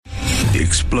the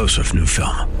explosive new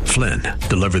film, Flynn,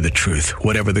 deliver the truth,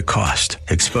 whatever the cost,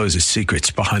 exposes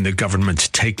secrets behind the government's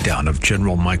takedown of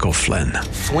General Michael Flynn.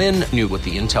 Flynn knew what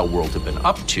the intel world had been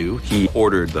up to. He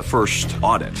ordered the first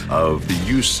audit of the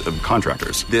use of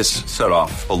contractors. This set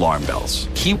off alarm bells.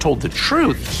 He told the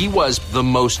truth. He was the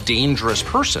most dangerous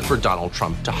person for Donald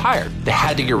Trump to hire. They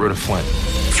had to get rid of Flynn.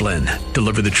 Flynn,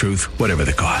 deliver the truth, whatever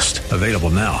the cost. Available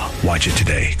now. Watch it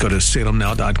today. Go to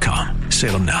salemnow.com.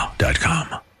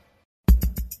 salemnow.com.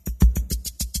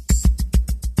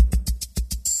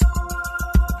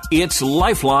 It's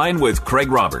Lifeline with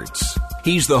Craig Roberts.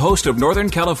 He's the host of Northern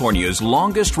California's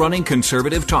longest-running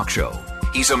conservative talk show.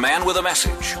 He's a man with a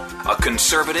message, a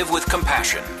conservative with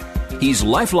compassion. He's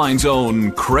Lifeline's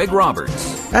own Craig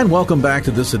Roberts. And welcome back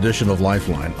to this edition of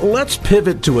Lifeline. Let's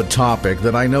pivot to a topic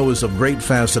that I know is of great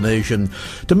fascination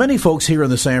to many folks here in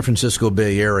the San Francisco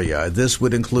Bay Area. This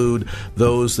would include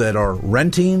those that are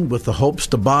renting with the hopes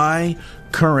to buy,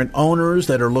 current owners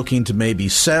that are looking to maybe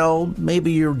sell.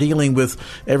 Maybe you're dealing with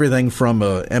everything from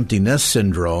empty nest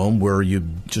syndrome where you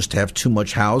just have too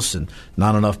much house and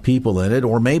not enough people in it,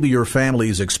 or maybe your family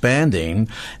is expanding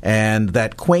and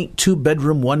that quaint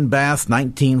 2-bedroom, 1-bath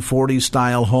 1940s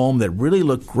style home that really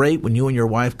looked great when you and your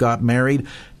wife got married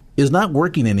is not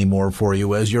working anymore for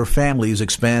you as your family is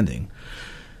expanding.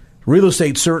 Real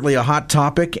estate's certainly a hot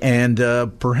topic, and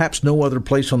perhaps no other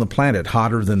place on the planet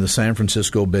hotter than the San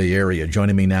Francisco Bay Area.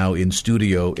 Joining me now in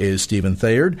studio is Stephen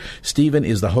Thayerd. Stephen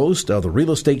is the host of the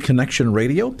Real Estate Connection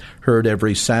Radio, heard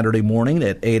every Saturday morning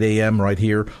at 8 a.m. right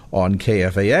here on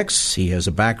KFAX. He has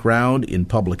a background in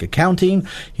public accounting.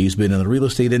 He's been in the real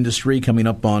estate industry coming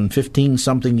up on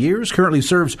 15-something years, currently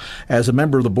serves as a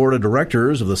member of the board of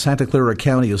directors of the Santa Clara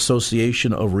County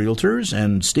Association of Realtors.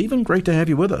 And Stephen, great to have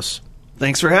you with us.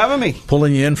 Thanks for having me.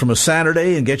 Pulling you in from a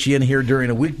Saturday and get you in here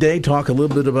during a weekday, talk a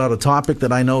little bit about a topic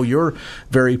that I know you're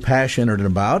very passionate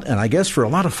about. And I guess for a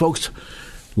lot of folks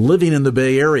living in the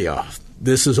Bay Area,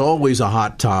 this is always a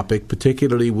hot topic,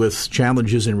 particularly with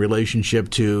challenges in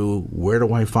relationship to where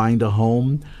do I find a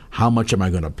home? How much am I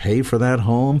going to pay for that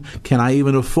home? Can I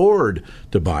even afford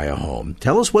to buy a home?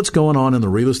 Tell us what's going on in the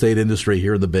real estate industry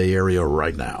here in the Bay Area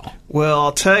right now. Well,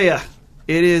 I'll tell you.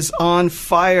 It is on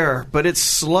fire, but it's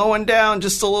slowing down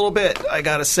just a little bit, I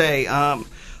got to say.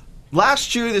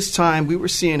 Last year this time, we were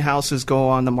seeing houses go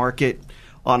on the market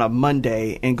on a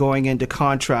Monday and going into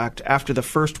contract after the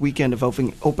first weekend of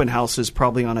open houses,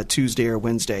 probably on a Tuesday or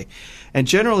Wednesday. And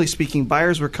generally speaking,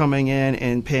 buyers were coming in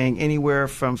and paying anywhere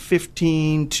from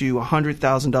 $15,000 to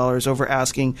 $100,000 over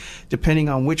asking, depending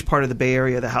on which part of the Bay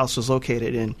Area the house was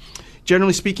located in.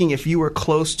 Generally speaking, if you were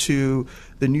close to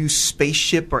the new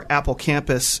Spaceship or Apple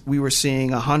campus, we were seeing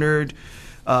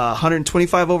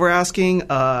 125 over asking.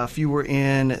 If you were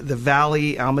in the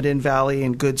Valley, Almaden Valley,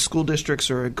 and good school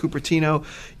districts, or in Cupertino,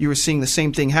 you were seeing the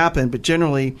same thing happen. But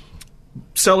generally,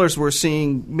 sellers were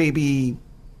seeing maybe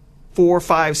 4,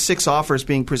 5, 6 offers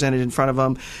being presented in front of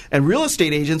them. And real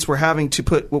estate agents were having to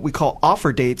put what we call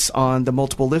offer dates on the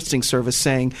multiple listing service,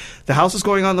 saying the house is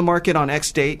going on the market on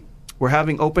X date. We're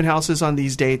having open houses on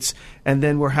these dates, and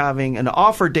then we're having an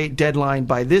offer date deadline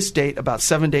by this date about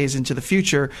 7 days into the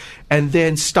future, and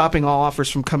then stopping all offers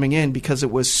from coming in because it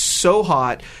was so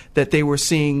hot that they were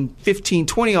seeing 15,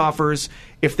 20 offers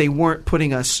if they weren't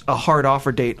putting a hard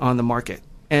offer date on the market.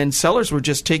 And sellers were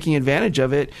just taking advantage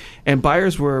of it, and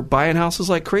buyers were buying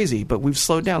houses like crazy, but we've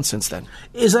slowed down since then.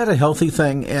 Is that a healthy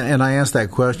thing? And I ask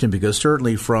that question because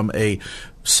certainly from a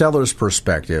seller's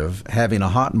perspective, having a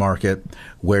hot market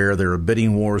where there are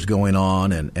bidding wars going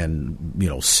on and you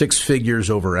know, 6 figures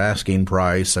over asking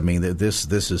price, I mean, this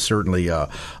is certainly a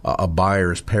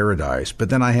buyer's paradise.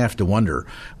 But then I have to wonder,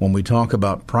 when we talk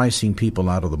about pricing people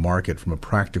out of the market from a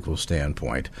practical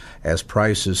standpoint, as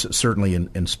prices certainly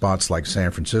in spots like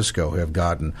San Francisco have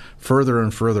gotten further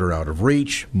and further out of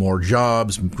reach, more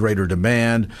jobs, greater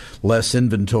demand, less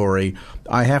inventory,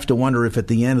 I have to wonder if at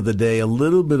the end of the day a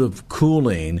little bit of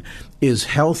cooling is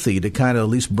healthy to kind of at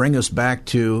least bring us back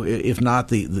to, if not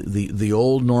the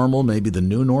old normal, maybe the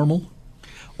new normal?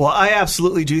 Well, I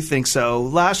absolutely do think so.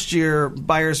 Last year,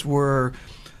 buyers were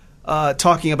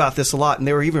talking about this a lot, and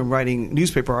they were even writing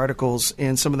newspaper articles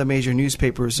in some of the major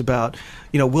newspapers about,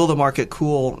 you know, will the market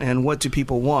cool and what do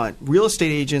people want? Real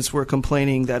estate agents were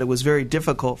complaining that it was very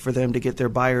difficult for them to get their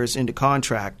buyers into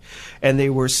contract, and they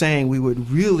were saying we would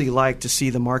really like to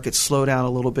see the market slow down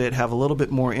a little bit, have a little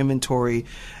bit more inventory,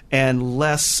 and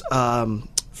less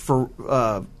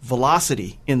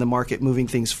velocity in the market moving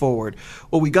things forward.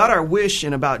 Well, we got our wish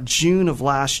in about June of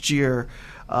last year.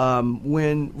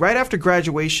 When right after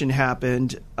graduation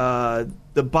happened,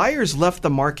 the buyers left the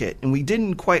market, and we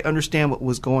didn't quite understand what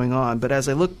was going on. But as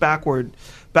I look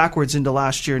backwards into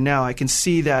last year now, I can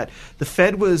see that the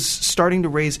Fed was starting to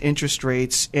raise interest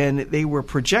rates, and they were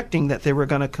projecting that they were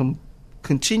going to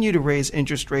continue to raise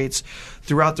interest rates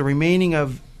throughout the remaining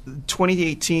of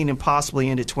 2018 and possibly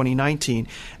into 2019.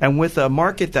 And with a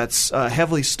market that's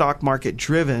heavily stock market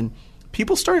driven,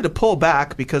 people started to pull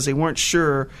back because they weren't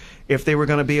sure if they were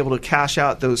going to be able to cash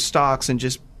out those stocks and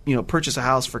just purchase a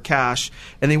house for cash,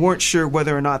 and they weren't sure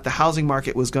whether or not the housing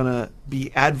market was going to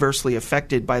be adversely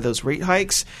affected by those rate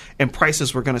hikes and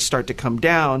prices were going to start to come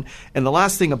down. And the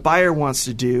last thing a buyer wants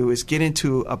to do is get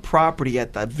into a property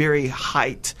at the very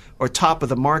height or top of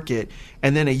the market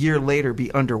and then a year later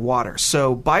be underwater.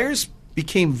 So buyers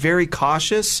became very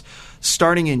cautious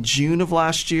starting in June of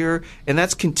last year, and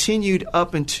that's continued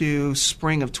up into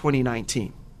spring of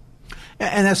 2019.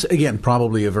 And that's, again,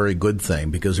 probably a very good thing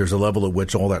because there's a level at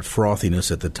which all that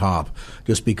frothiness at the top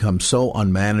just becomes so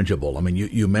unmanageable. I mean,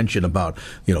 you mentioned about,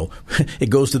 it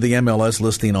goes to the MLS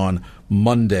listing on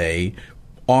Monday.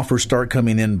 Offers start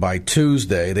coming in by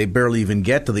Tuesday. They barely even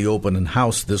get to the open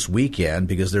house this weekend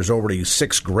because there's already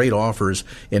 6 great offers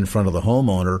in front of the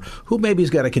homeowner who maybe has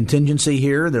got a contingency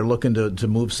here. They're looking to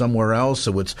move somewhere else,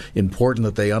 so it's important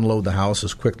that they unload the house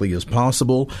as quickly as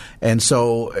possible. And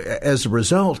so as a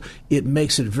result, it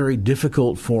makes it very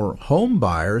difficult for home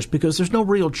buyers because there's no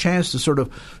real chance to sort of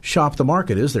shop the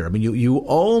market, is there? I mean, you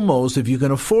almost, if you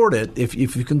can afford it, if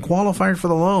you can qualify for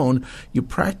the loan, you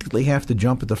practically have to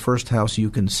jump at the first house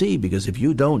you can see, because if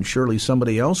you don't, surely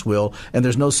somebody else will. And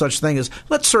there's no such thing as,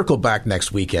 let's circle back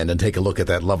next weekend and take a look at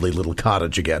that lovely little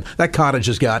cottage again. That cottage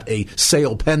has got a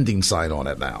sale pending sign on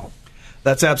it now.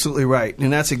 That's absolutely right.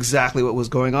 And that's exactly what was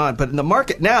going on. But in the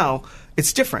market now,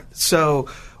 it's different. So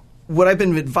what I've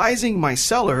been advising my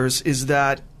sellers is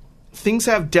that things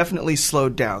have definitely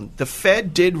slowed down. The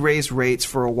Fed did raise rates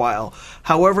for a while.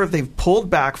 However, they've pulled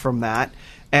back from that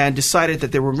and decided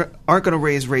that they aren't going to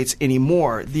raise rates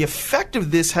anymore. The effect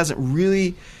of this hasn't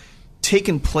really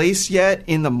taken place yet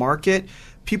in the market.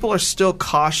 People are still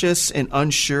cautious and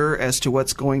unsure as to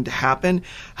what's going to happen.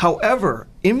 However,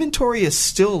 inventory is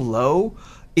still low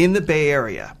in the Bay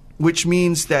Area, which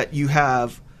means that you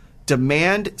have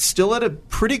demand still at a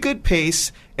pretty good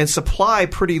pace and supply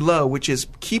pretty low, which is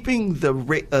keeping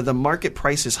the market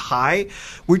prices high.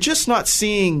 We're just not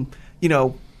seeing,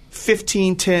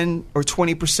 15, 10, or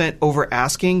 20% over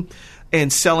asking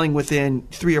and selling within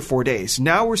 3 or 4 days.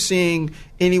 Now we're seeing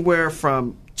anywhere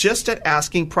from just at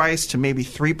asking price to maybe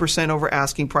 3% over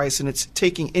asking price, and it's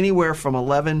taking anywhere from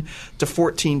 11 to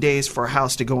 14 days for a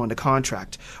house to go into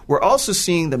contract. We're also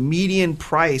seeing the median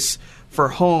price for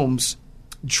homes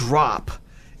drop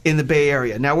in the Bay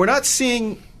Area. Now we're not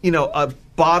seeing, a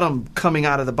bottom coming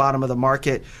out of the bottom of the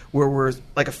market where we're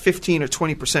like a 15 or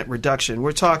 20% reduction.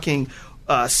 We're talking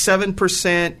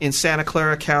 7% in Santa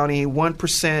Clara County,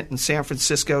 1% in San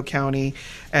Francisco County,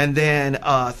 and then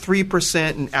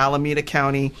 3% in Alameda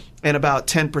County, and about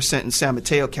 10% in San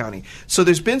Mateo County. So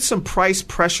there's been some price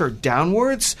pressure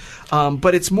downwards,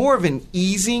 but it's more of an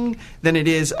easing than it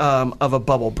is of a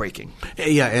bubble breaking.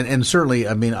 Yeah, and certainly,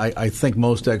 I mean, I think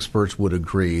most experts would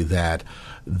agree that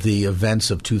the events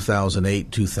of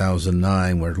 2008,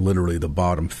 2009, where literally the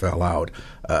bottom fell out,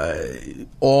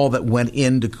 all that went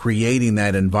into creating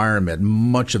that environment,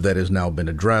 much of that has now been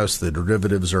addressed. The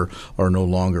derivatives are no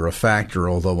longer a factor,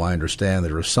 although I understand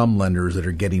there are some lenders that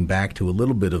are getting back to a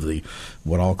little bit of the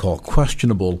what I'll call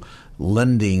questionable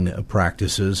lending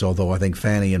practices, although I think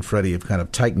Fannie and Freddie have kind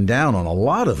of tightened down on a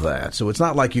lot of that. So it's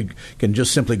not like you can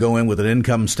just simply go in with an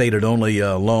income stated only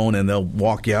loan and they'll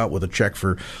walk you out with a check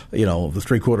for, the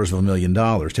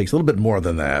 $750,000. It takes a little bit more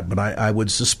than that. But I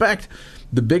would suspect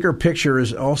the bigger picture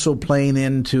is also playing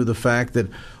into the fact that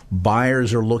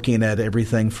buyers are looking at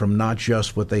everything from not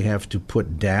just what they have to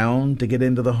put down to get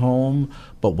into the home,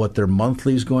 but what their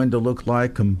monthly is going to look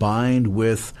like combined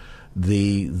with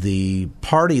the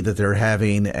party that they're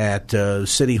having at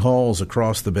city halls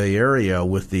across the Bay Area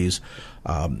with these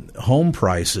home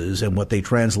prices and what they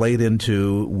translate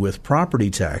into with property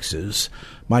taxes.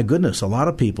 My goodness, a lot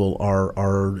of people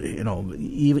are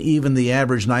even the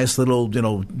average nice little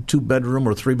 2-bedroom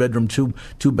or 3-bedroom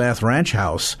 2-bath ranch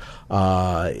house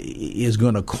is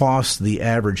going to cost the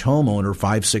average homeowner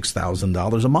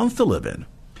 $5,000-$6,000 a month to live in.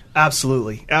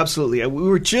 Absolutely. We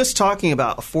were just talking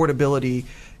about affordability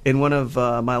in one of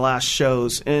my last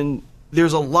shows, and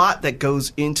there's a lot that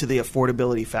goes into the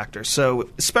affordability factor. So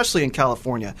especially in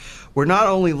California, we're not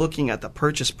only looking at the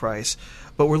purchase price,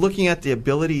 but we're looking at the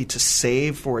ability to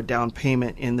save for a down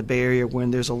payment in the Bay Area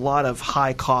when there's a lot of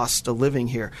high cost of living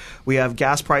here. We have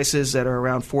gas prices that are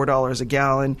around $4 a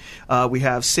gallon. We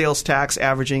have sales tax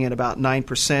averaging at about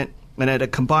 9%. And at a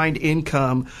combined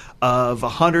income of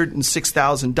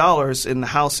 $106,000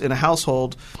 in a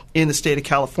household in the state of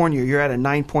California, you're at a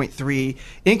 9.3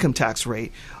 income tax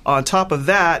rate. On top of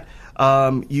that,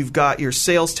 you've got your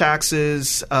sales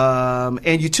taxes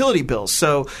and utility bills.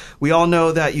 So we all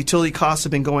know that utility costs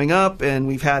have been going up, and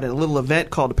we've had a little event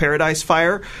called a Paradise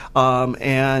Fire,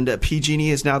 and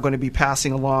PG&E is now going to be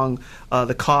passing along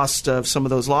the cost of some of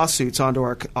those lawsuits onto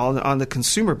on the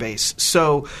consumer base.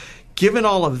 So given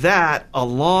all of that,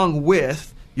 along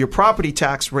with your property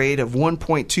tax rate of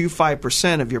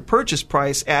 1.25% of your purchase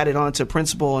price added onto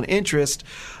principal and interest,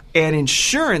 and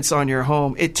insurance on your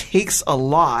home, it takes a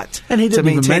lot to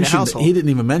maintain a household. He didn't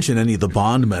even mention any of the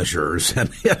bond measures and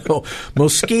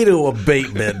mosquito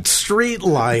abatement, street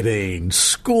lighting,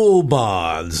 school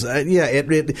bonds.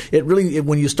 It really,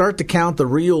 when you start to count the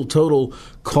real total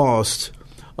cost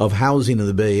of housing in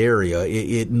the Bay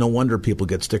Area, no wonder people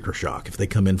get sticker shock if they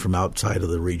come in from outside of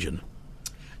the region.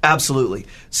 Absolutely.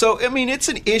 So, it's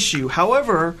an issue.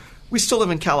 However, we still live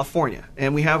in California,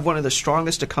 and we have one of the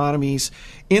strongest economies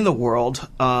in the world.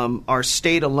 Our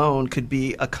state alone could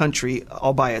be a country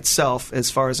all by itself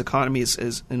as far as economy is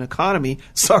concerned. And by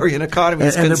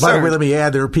the way, let me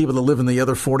add, there are people that live in the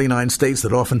other 49 states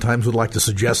that oftentimes would like to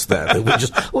suggest that we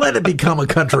just let it become a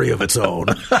country of its own.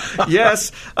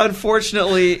 Yes,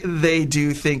 unfortunately, they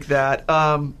do think that.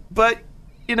 But,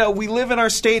 we live in our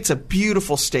state. It's a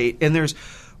beautiful state, and there's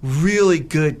really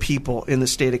good people in the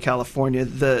state of California.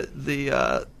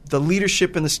 The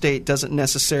leadership in the state doesn't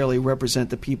necessarily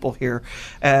represent the people here,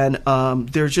 and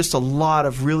there's just a lot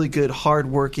of really good,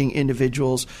 hardworking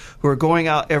individuals who are going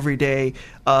out every day,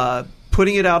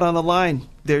 putting it out on the line.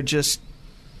 They're just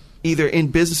either in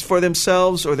business for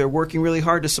themselves, or they're working really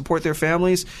hard to support their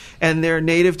families, and they're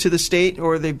native to the state,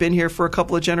 or they've been here for a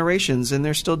couple of generations, and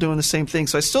they're still doing the same thing.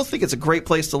 So I still think it's a great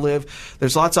place to live.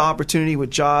 There's lots of opportunity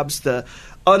with jobs. The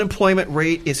unemployment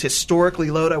rate is historically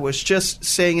low. I was just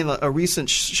saying in a recent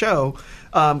show,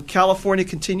 California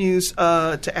continues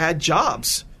to add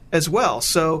jobs as well.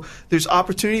 So there's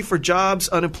opportunity for jobs.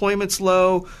 Unemployment's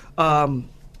low.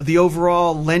 The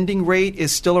overall lending rate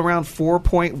is still around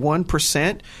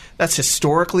 4.1%. That's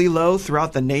historically low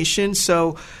throughout the nation.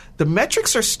 So the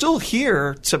metrics are still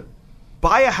here to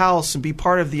buy a house and be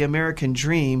part of the American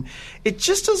dream. It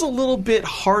just is a little bit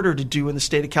harder to do in the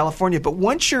state of California. But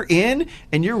once you're in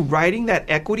and you're riding that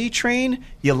equity train,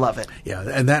 you love it. Yeah,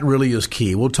 and that really is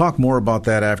key. We'll talk more about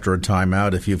that after a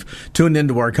timeout. If you've tuned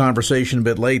into our conversation a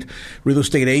bit late, real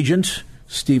estate agent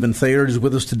Stephen Thayer is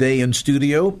with us today in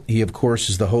studio. He, of course,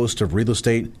 is the host of Real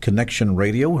Estate Connection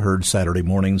Radio, heard Saturday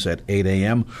mornings at 8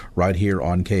 a.m. right here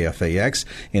on KFAX.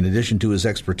 In addition to his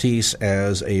expertise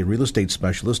as a real estate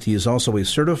specialist, he is also a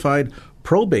certified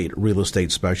probate real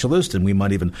estate specialist, and we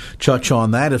might even touch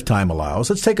on that if time allows.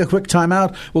 Let's take a quick time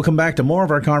out. We'll come back to more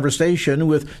of our conversation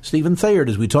with Stephen Thayer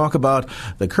as we talk about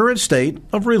the current state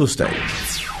of real estate.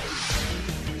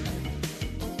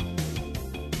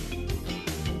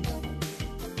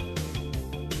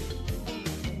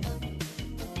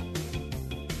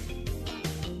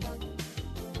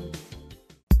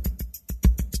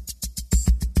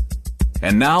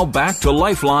 And now back to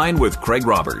Lifeline with Craig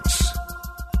Roberts.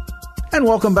 And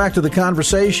welcome back to the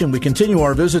conversation. We continue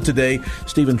our visit today.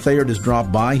 Stephen Thayer has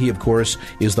dropped by. He, of course,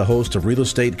 is the host of Real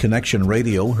Estate Connection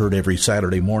Radio, heard every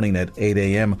Saturday morning at 8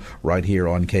 a.m. right here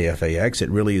on KFAX.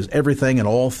 It really is everything and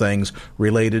all things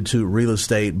related to real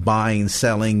estate, buying,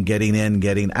 selling, getting in,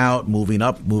 getting out, moving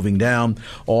up, moving down,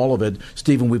 all of it.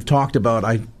 Stephen, we've talked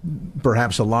about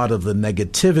perhaps a lot of the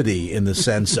negativity in the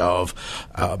sense of,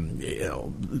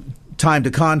 time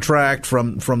to contract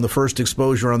from the first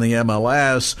exposure on the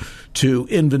MLS to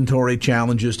inventory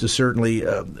challenges to certainly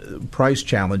price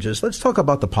challenges. Let's talk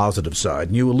about the positive side.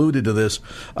 And you alluded to this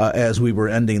as we were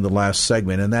ending the last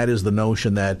segment, and that is the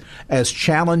notion that as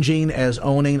challenging as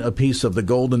owning a piece of the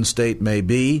Golden State may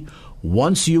be,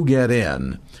 once you get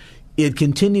in, it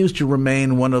continues to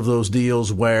remain one of those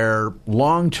deals where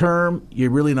long-term,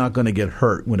 you're really not going to get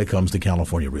hurt when it comes to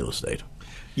California real estate.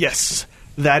 Yes.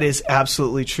 That is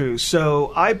absolutely true.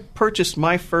 So I purchased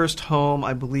my first home,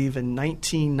 I believe, in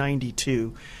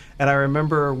 1992. And I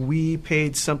remember we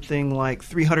paid something like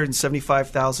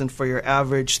 $375,000 for your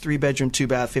average 3-bedroom,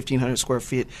 2-bath, 1,500 square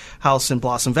feet house in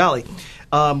Blossom Valley.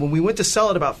 When we went to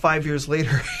sell it about 5 years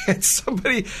later, and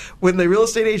when the real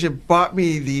estate agent bought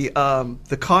me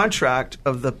the contract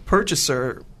of the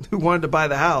purchaser who wanted to buy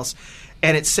the house,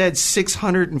 and it said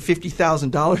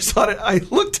 $650,000 on it. I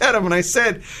looked at him and I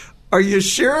said, "Are you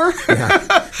sure?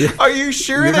 Yeah. Are you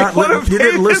sure You're they not would li- have you paid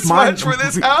didn't list this mine- much for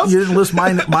this house?" You didn't list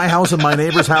my house and my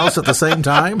neighbor's house at the same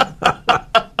time?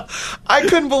 I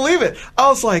couldn't believe it. I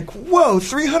was like, "Whoa,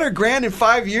 $300,000 in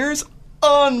 5 years?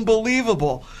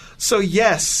 Unbelievable!" So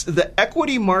yes, the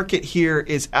equity market here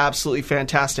is absolutely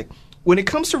fantastic. When it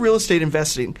comes to real estate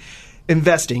investing,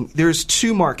 there's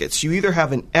two markets. You either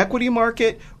have an equity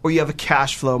market or you have a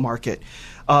cash flow market.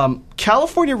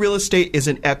 California real estate is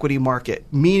an equity market,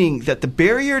 meaning that the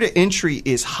barrier to entry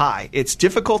is high. It's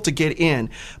difficult to get in,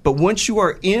 but once you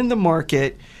are in the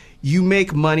market, you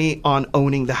make money on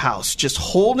owning the house. Just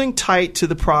holding tight to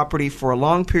the property for a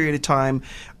long period of time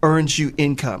earns you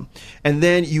income. And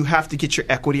then you have to get your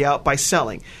equity out by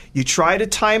selling. You try to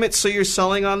time it so you're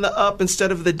selling on the up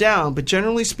instead of the down, but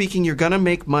generally speaking, you're going to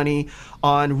make money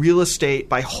on real estate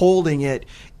by holding it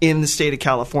in the state of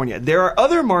California. There are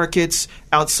other markets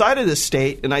outside of the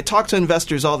state, and I talk to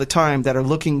investors all the time that are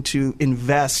looking to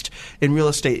invest in real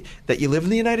estate, that you live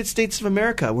in the United States of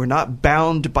America. We're not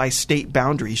bound by state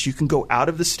boundaries. You can go out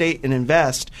of the state and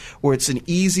invest where it's an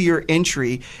easier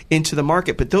entry into the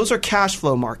market, but those are cash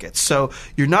flow markets. So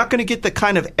you're not going to get the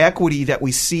kind of equity that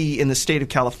we see in the state of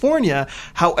California.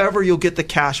 However, you'll get the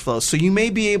cash flow. So you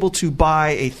may be able to buy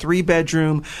a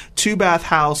 3-bedroom, 2-bath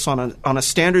house on a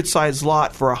standard size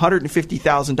lot for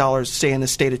 $150,000, say in the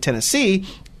state of Tennessee,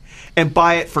 and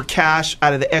buy it for cash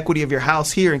out of the equity of your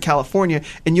house here in California,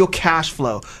 and you'll cash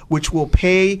flow, which will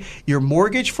pay your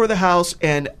mortgage for the house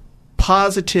and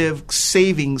positive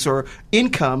savings or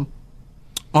income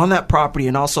on that property,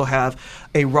 and also have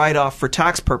a write-off for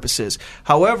tax purposes.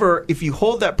 However, if you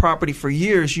hold that property for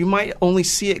years, you might only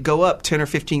see it go up $10,000 or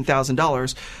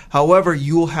 $15,000. However,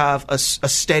 you will have a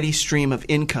steady stream of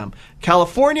income.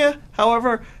 California,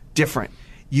 however, different.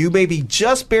 You may be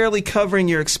just barely covering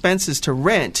your expenses to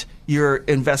rent your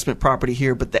investment property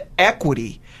here, but the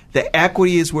equity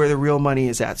is where the real money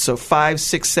is at. So 5,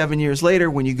 6, 7 years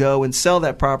later, when you go and sell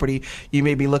that property, you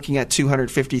may be looking at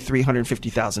 $250,000,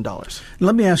 $350,000.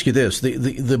 Let me ask you this.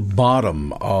 The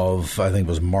bottom of, I think it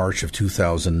was March of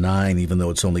 2009, even though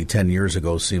it's only 10 years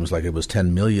ago, seems like it was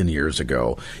 10 million years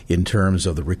ago in terms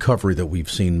of the recovery that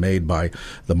we've seen made by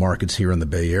the markets here in the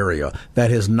Bay Area.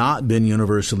 That has not been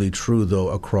universally true, though,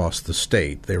 across the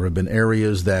state. There have been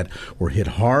areas that were hit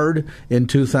hard in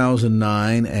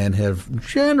 2009 and have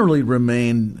generally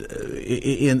remained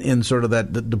in sort of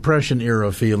that Depression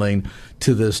era feeling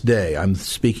to this day. I'm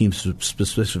speaking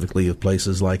specifically of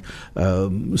places like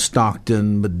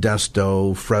Stockton,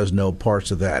 Modesto, Fresno, parts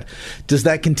of that. Does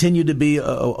that continue to be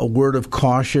a word of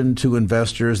caution to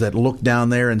investors that look down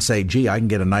there and say, gee, I can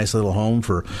get a nice little home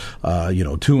for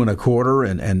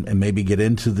 $2.25 and maybe get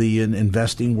into the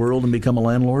investing world and become a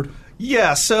landlord?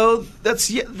 Yeah, so that's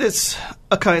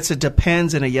okay. It's a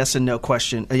depends and a yes and no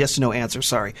question, a yes and no answer.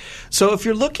 Sorry. So if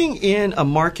you're looking in a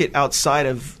market outside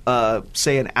of,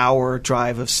 say, an hour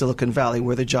drive of Silicon Valley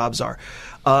where the jobs are,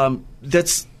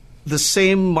 that's the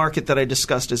same market that I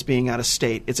discussed as being out of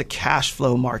state. It's a cash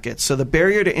flow market. So the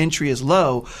barrier to entry is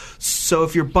low. So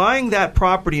if you're buying that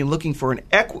property and looking for an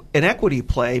equity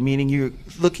play, meaning you're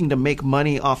looking to make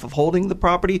money off of holding the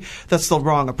property, that's the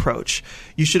wrong approach.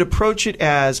 You should approach it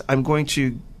as, I'm going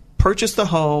to purchase the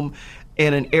home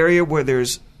in an area where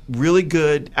there's really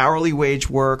good hourly wage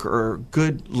work or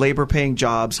good labor paying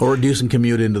jobs. Or a decent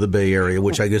commute into the Bay Area,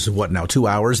 which I guess is 2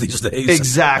 hours these days?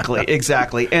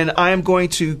 Exactly. And I am going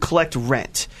to collect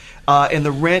rent. And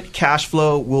the rent cash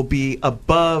flow will be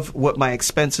above what my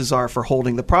expenses are for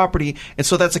holding the property. And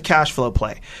so that's a cash flow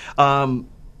play.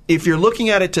 If you're looking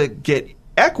at it to get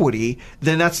equity,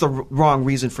 then that's the wrong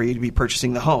reason for you to be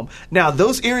purchasing the home. Now,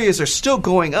 those areas are still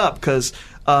going up because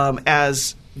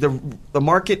as the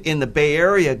market in the Bay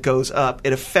Area goes up,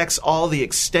 it affects all the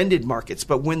extended markets.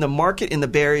 But when the market in the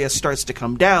Bay Area starts to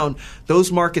come down,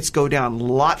 those markets go down a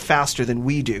lot faster than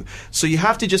we do. So you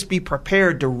have to just be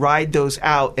prepared to ride those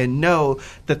out and know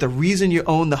that the reason you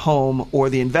own the home or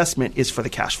the investment is for the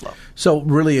cash flow. So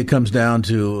really it comes down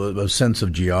to a sense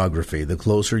of geography. The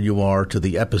closer you are to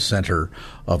the epicenter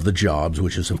of the jobs,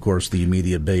 which is, of course, the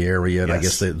immediate Bay Area, and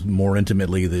yes. I guess more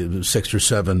intimately the 6 or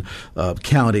 7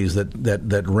 counties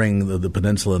that ring the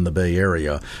peninsula in the Bay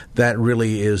Area, that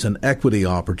really is an equity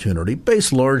opportunity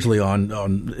based largely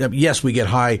on yes, we get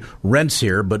high rents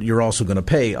here, but you're also going to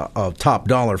pay a top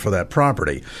dollar for that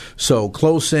property. So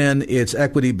close in, it's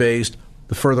equity based.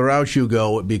 The further out you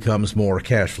go, it becomes more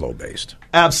cash flow based.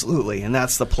 Absolutely, and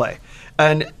that's the play.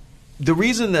 And the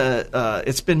reason that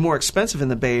it's been more expensive in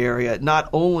the Bay Area, not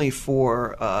only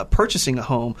for purchasing a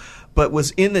home, but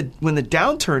was when the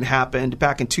downturn happened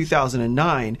back in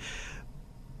 2009,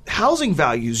 housing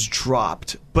values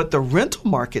dropped, but the rental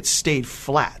market stayed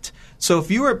flat. So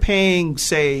if you were paying,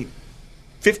 say,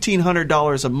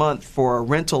 $1,500 a month for a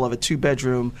rental of a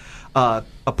 2-bedroom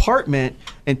apartment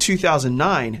in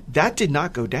 2009, that did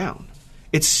not go down.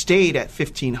 It stayed at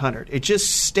 $1,500. It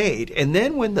just stayed. And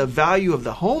then when the value of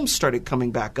the home started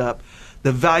coming back up,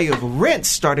 the value of rents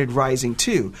started rising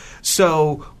too.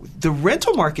 So the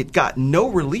rental market got no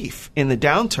relief in the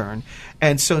downturn.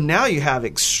 And so now you have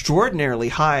extraordinarily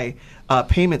high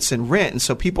payments in rent. And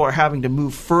so people are having to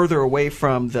move further away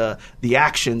from the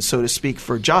action, so to speak,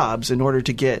 for jobs in order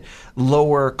to get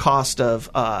lower cost of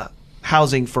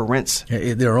housing for rents.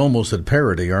 They're almost at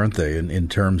parity, aren't they, in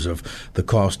terms of the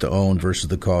cost to own versus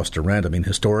the cost to rent? I mean,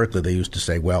 historically, they used to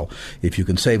say, well, if you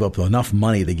can save up enough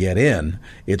money to get in,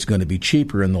 it's going to be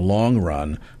cheaper in the long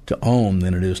run to own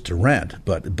than it is to rent.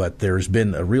 But there's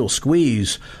been a real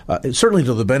squeeze, certainly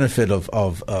to the benefit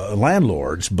of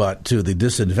landlords, but to the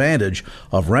disadvantage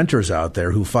of renters out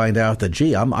there who find out that,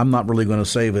 gee, I'm not really going to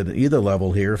save at either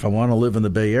level here if I want to live in the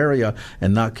Bay Area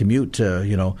and not commute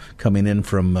to, coming in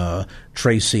from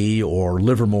Tracy or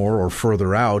Livermore or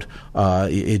further out.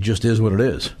 It just is what it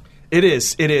is. It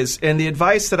is. And the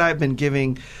advice that I've been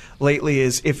giving lately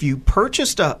is if you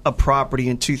purchased a property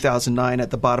in 2009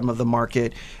 at the bottom of the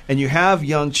market and you have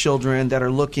young children that are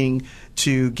looking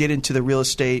to get into the real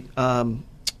estate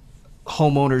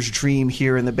homeowner's dream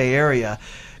here in the Bay Area,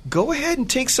 go ahead and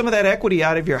take some of that equity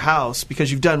out of your house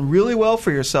because you've done really well for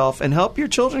yourself and help your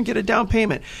children get a down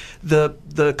payment.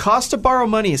 The cost to borrow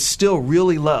money is still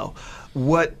really low.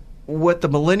 What the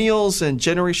millennials and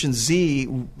Generation Z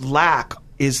lack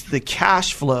is the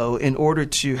cash flow in order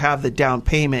to have the down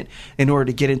payment in order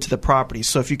to get into the property.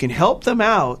 So if you can help them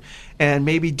out and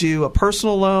maybe do a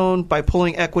personal loan by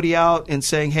pulling equity out and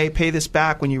saying, hey, pay this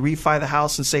back when you refi the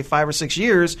house in, say, 5 or 6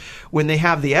 years when they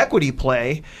have the equity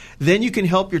play, then you can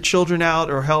help your children out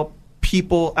or help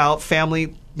people out,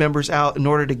 family members out in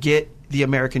order to get the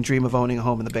American dream of owning a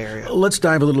home in the Bay Area. Let's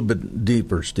dive a little bit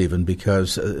deeper, Stephen,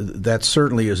 because that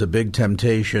certainly is a big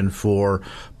temptation for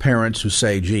parents who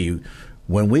say, gee,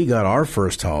 when we got our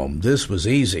first home, this was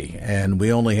easy, and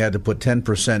we only had to put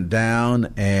 10%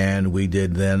 down, and we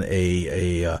did then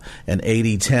an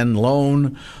 80-10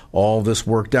 loan. All this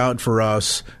worked out for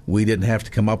us. We didn't have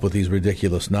to come up with these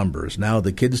ridiculous numbers. Now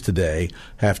the kids today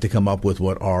have to come up with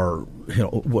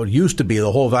what used to be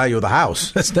the whole value of the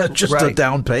house. It's not just a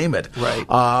down payment.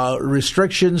 Right.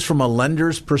 Restrictions from a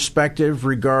lender's perspective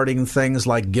regarding things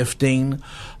like gifting.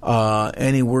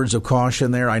 Any words of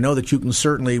caution there? I know that you can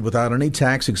certainly, without any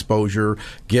tax exposure,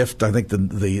 gift. I think the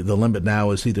limit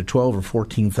now is either $12,000 or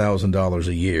 $14,000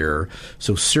 a year.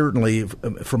 So certainly,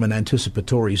 from an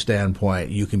anticipatory standpoint,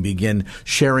 you can begin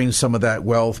sharing some of that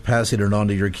wealth, passing it on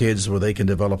to your kids where they can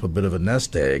develop a bit of a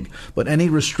nest egg. But any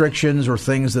restrictions or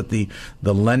things that the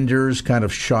lenders kind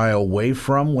of shy away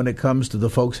from when it comes to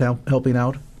the folks helping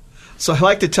out? So I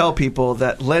like to tell people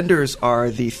that lenders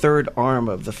are the third arm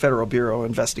of the Federal Bureau of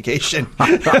Investigation.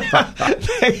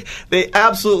 They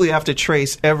absolutely have to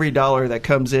trace every dollar that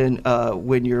comes in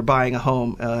when you're buying a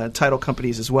home, title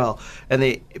companies as well.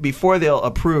 And before they'll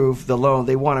approve the loan,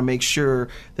 they want to make sure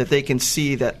that they can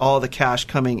see that all the cash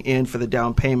coming in for the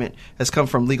down payment has come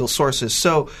from legal sources.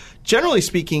 So generally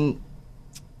speaking,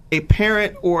 a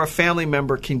parent or a family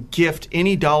member can gift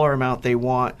any dollar amount they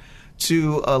want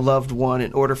to a loved one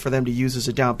in order for them to use as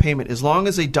a down payment, as long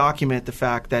as they document the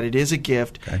fact that it is a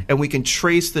gift, and we can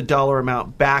trace the dollar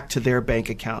amount back to their bank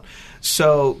account.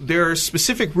 So there are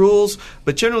specific rules,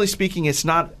 but generally speaking, it's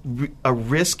not a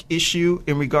risk issue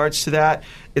in regards to that.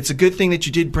 It's a good thing that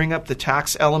you did bring up the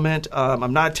tax element.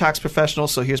 I'm not a tax professional,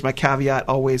 so here's my caveat.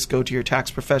 Always go to your tax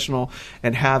professional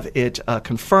and have it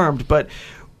confirmed. But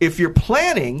if you're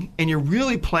planning and you're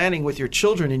really planning with your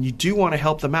children and you do want to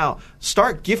help them out,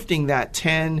 start gifting that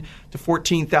 $10,000 to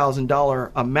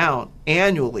 $14,000 amount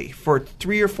annually for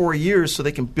 3 or 4 years so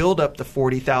they can build up the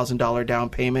 $40,000 down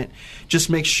payment. Just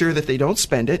make sure that they don't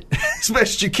spend it as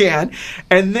best as you can.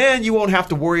 And then you won't have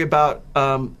to worry about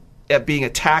it being a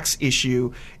tax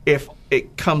issue if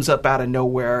it comes up out of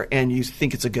nowhere and you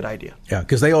think it's a good idea. Yeah,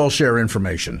 because they all share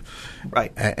information.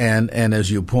 Right. And as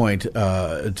you point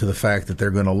to the fact that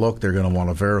they're going to want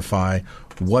to verify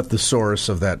what the source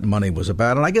of that money was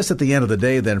about. And I guess at the end of the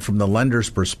day, then, from the lender's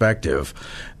perspective,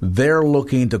 they're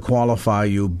looking to qualify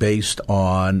you based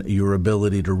on your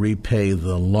ability to repay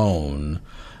the loan,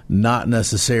 not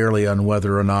necessarily on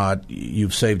whether or not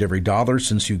you've saved every dollar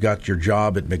since you got your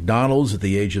job at McDonald's at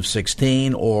the age of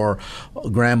 16, or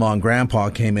grandma and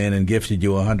grandpa came in and gifted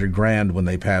you $100,000 when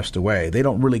they passed away. They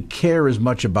don't really care as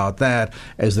much about that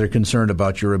as they're concerned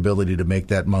about your ability to make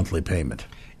that monthly payment.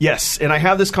 Yes, and I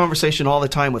have this conversation all the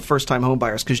time with first-time home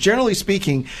buyers because generally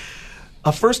speaking,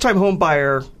 a first-time home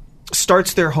buyer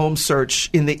starts their home search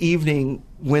in the evening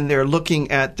when they're looking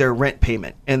at their rent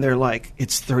payment, and they're like,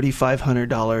 it's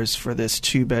 $3,500 for this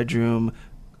 2-bedroom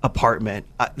apartment.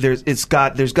 There's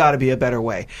got to be a better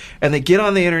way. And they get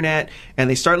on the internet and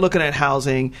they start looking at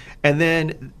housing, and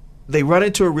then they run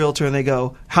into a realtor and they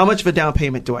go, how much of a down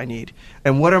payment do I need?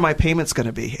 And what are my payments going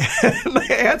to be? And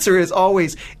the answer is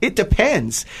always, it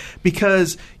depends,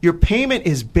 because your payment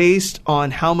is based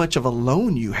on how much of a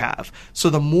loan you have. So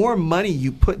the more money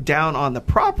you put down on the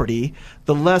property,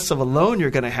 the less of a loan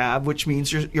you're going to have, which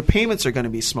means your payments are going to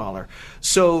be smaller.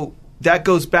 So that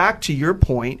goes back to your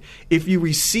point. If you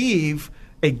receive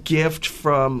a gift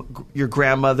from your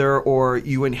grandmother or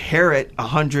you inherit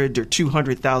 $100,000 or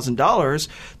 $200,000,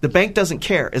 the bank doesn't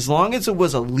care. As long as it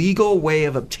was a legal way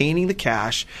of obtaining the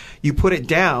cash, you put it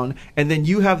down, and then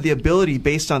you have the ability,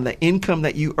 based on the income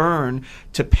that you earn,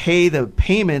 to pay the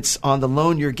payments on the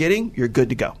loan you're getting, you're good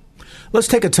to go. Let's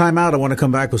take a time out. I want to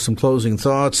come back with some closing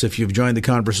thoughts. If you've joined the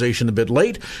conversation a bit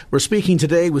late, we're speaking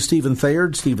today with Stephen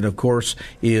Thayard. Stephen, of course,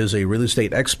 is a real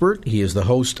estate expert. He is the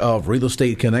host of Real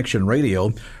Estate Connection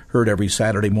Radio, heard every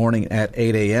Saturday morning at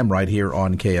 8 a.m. right here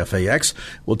on KFAX.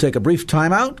 We'll take a brief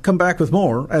time out, come back with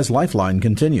more as Lifeline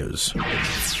continues.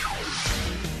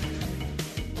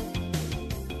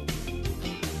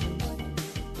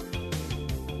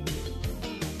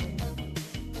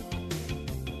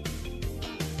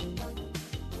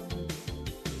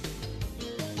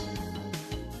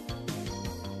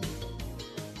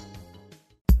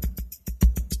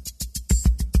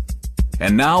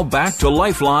 And now back to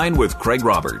Lifeline with Craig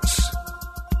Roberts.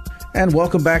 And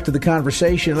welcome back to the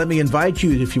conversation. Let me invite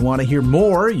you, if you want to hear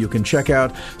more, you can check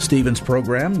out Stephen's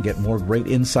program, get more great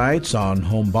insights on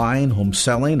home buying, home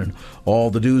selling, and all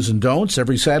the do's and don'ts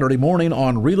every Saturday morning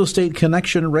on Real Estate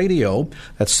Connection Radio.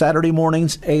 That's Saturday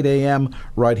mornings, 8 a.m.,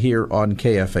 right here on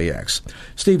KFAX.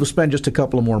 Steve, we'll spend just a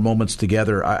couple of more moments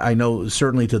together. I know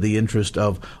certainly to the interest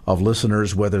of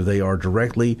listeners, whether they are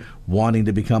directly wanting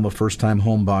to become a first-time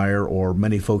home buyer or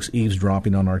many folks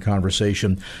eavesdropping on our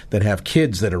conversation that have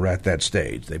kids that are at that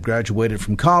stage. They've graduated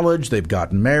from college, they've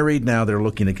gotten married, now they're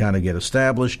looking to kind of get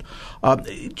established.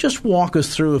 Just walk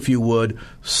us through, if you would,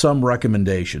 some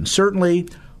recommendations. Certainly,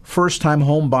 first-time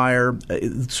home buyer,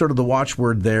 sort of the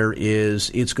watchword there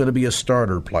is it's going to be a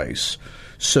starter place.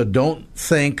 So don't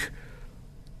think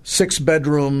 6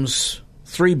 bedrooms,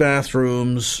 3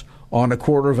 bathrooms on a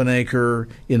quarter of an acre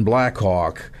in Black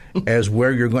Hawk as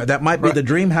where you're going. That might be the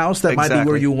dream house. That might be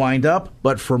where you wind up.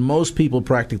 But for most people,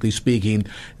 practically speaking,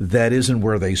 that isn't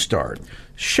where they start.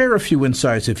 Share a few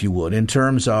insights, if you would, in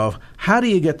terms of how do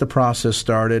you get the process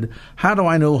started? How do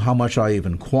I know how much I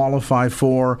even qualify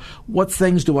for? What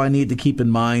things do I need to keep in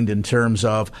mind in terms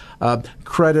of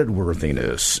credit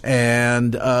worthiness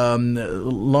and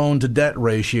loan-to-debt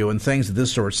ratio and things of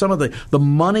this sort? Some of the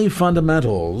money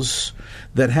fundamentals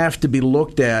that have to be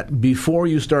looked at before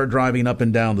you start driving up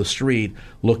and down the street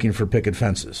looking for picket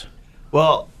fences.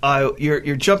 Well,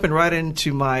 you're jumping right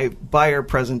into my buyer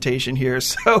presentation here,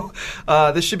 so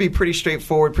this should be pretty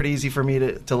straightforward, pretty easy for me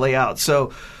to lay out.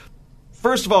 So,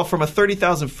 first of all, from a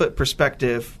 30,000-foot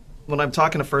perspective, when I'm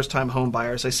talking to first-time home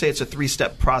buyers, I say it's a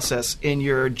 3-step process in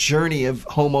your journey of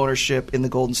home ownership in the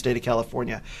Golden State of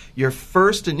California. Your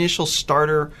first initial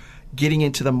starter, getting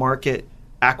into the market,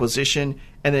 acquisition,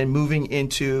 and then moving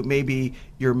into maybe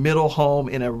your middle home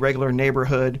in a regular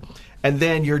neighborhood, and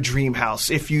then your dream house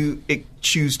if you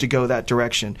choose to go that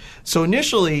direction. So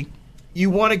initially, you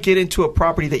want to get into a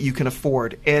property that you can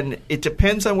afford, and it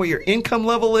depends on what your income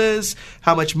level is,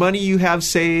 how much money you have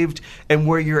saved, and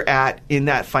where you're at in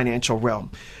that financial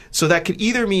realm. So that could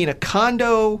either mean a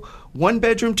condo,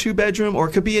 1-bedroom, 2-bedroom, or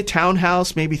it could be a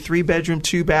townhouse, maybe 3-bedroom,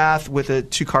 2-bath with a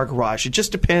 2-car garage. It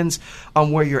just depends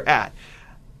on where you're at.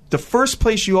 The first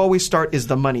place you always start is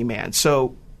the money man.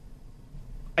 So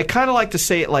I kind of like to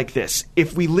say it like this.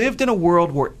 If we lived in a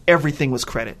world where everything was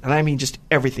credit, and I mean just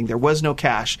everything, there was no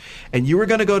cash, and you were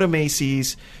going to go to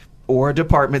Macy's or a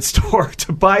department store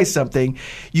to buy something,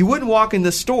 you wouldn't walk in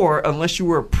the store unless you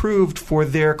were approved for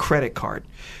their credit card.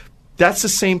 That's the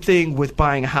same thing with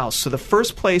buying a house. So the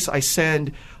first place I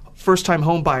send first-time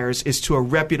home buyers is to a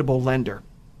reputable lender.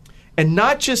 And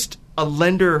not just a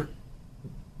lender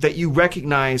that you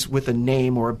recognize with a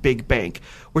name or a big bank.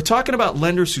 We're talking about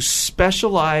lenders who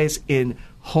specialize in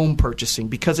home purchasing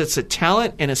because it's a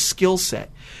talent and a skill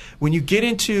set. When you get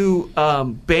into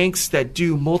banks that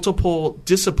do multiple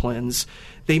disciplines,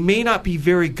 they may not be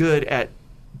very good at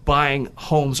buying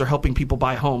homes or helping people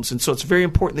buy homes. And so it's very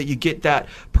important that you get that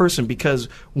person, because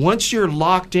once you're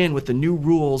locked in with the new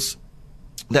rules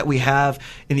that we have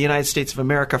in the United States of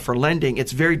America for lending,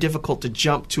 it's very difficult to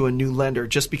jump to a new lender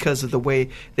just because of the way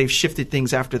they've shifted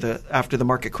things after the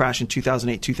market crash in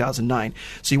 2008, 2009.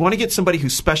 So you want to get somebody who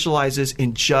specializes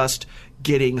in just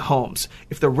getting homes.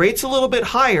 If the rate's a little bit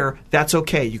higher, that's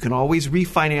okay. You can always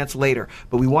refinance later.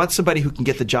 But we want somebody who can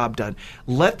get the job done.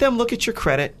 Let them look at your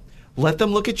credit. Let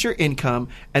them look at your income,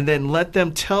 and then let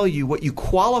them tell you what you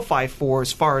qualify for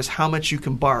as far as how much you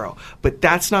can borrow. But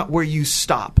that's not where you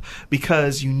stop,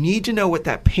 because you need to know what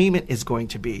that payment is going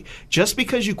to be. Just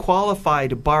because you qualify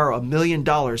to borrow $1 million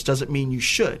doesn't mean you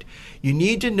should. You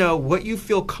need to know what you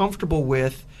feel comfortable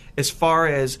with as far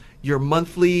as your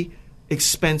monthly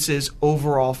expenses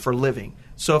overall for living.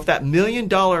 So if that $1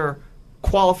 million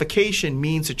qualification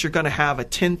means that you're going to have a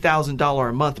 $10,000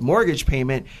 a month mortgage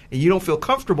payment and you don't feel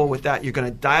comfortable with that, you're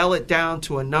going to dial it down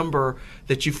to a number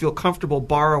that you feel comfortable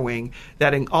borrowing.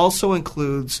 That also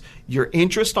includes your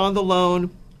interest on the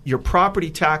loan, your property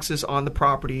taxes on the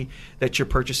property that you're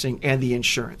purchasing, and the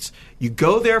insurance. You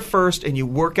go there first and you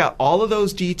work out all of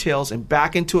those details and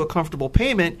back into a comfortable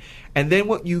payment. And then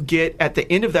what you get at the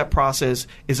end of that process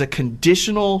is a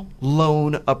conditional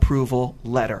loan approval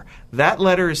letter. That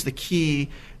letter is the key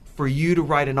for you to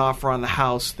write an offer on the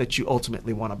house that you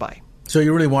ultimately want to buy. So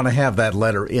you really want to have that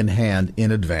letter in hand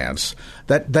in advance.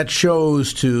 That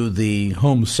shows to the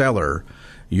home seller,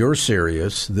 you're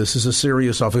serious. This is a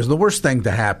serious offer. The worst thing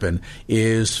to happen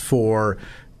is for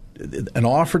an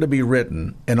offer to be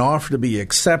written, an offer to be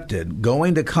accepted,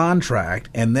 going to contract,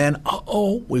 and then,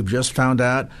 we've just found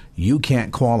out you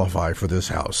can't qualify for this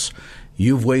house.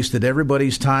 You've wasted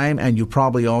everybody's time, and you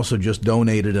probably also just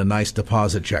donated a nice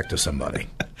deposit check to somebody.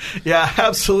 Yeah,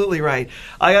 absolutely right.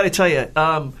 I got to tell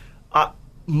you,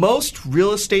 most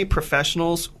real estate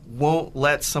professionals won't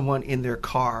let someone in their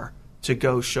car to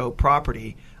go show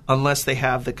property unless they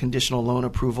have the conditional loan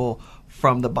approval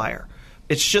from the buyer.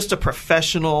 It's just a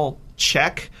professional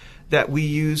check that we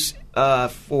use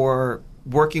for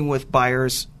working with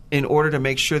buyers in order to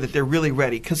make sure that they're really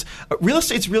ready. Because real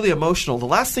estate's really emotional. The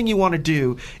last thing you want to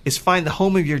do is find the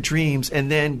home of your dreams and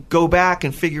then go back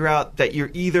and figure out that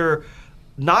you're either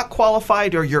not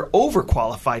qualified or you're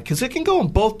overqualified, because it can go in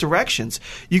both directions.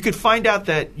 You could find out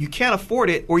that you can't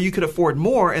afford it, or you could afford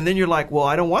more, and then you're like, well,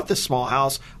 I don't want this small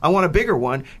house. I want a bigger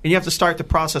one, and you have to start the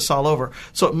process all over.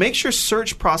 So it makes your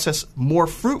search process more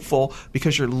fruitful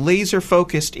because you're laser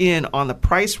focused in on the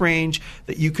price range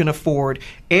that you can afford,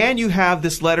 and you have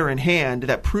this letter in hand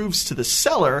that proves to the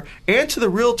seller and to the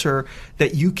realtor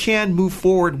that you can move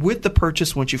forward with the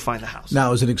purchase once you find the house.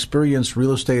 Now, as an experienced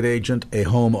real estate agent, a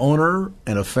homeowner,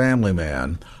 and a family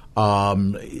man,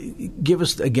 give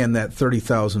us, again, that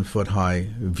 30,000-foot high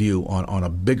view on a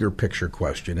bigger picture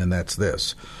question, and that's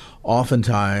this.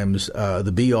 Oftentimes,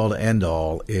 the be-all to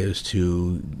end-all is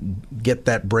to get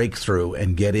that breakthrough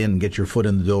and get your foot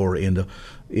in the door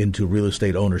into real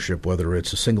estate ownership, whether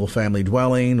it's a single-family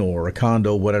dwelling or a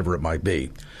condo, whatever it might be.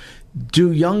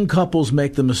 Do young couples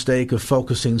make the mistake of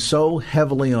focusing so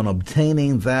heavily on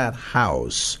obtaining that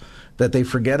house that they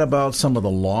forget about some of the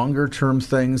longer-term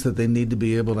things that they need to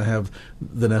be able to have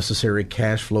the necessary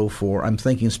cash flow for? I'm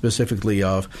thinking specifically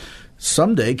of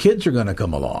someday kids are going to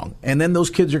come along, and then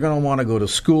those kids are going to want to go to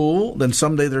school. Then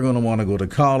someday they're going to want to go to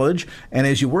college. And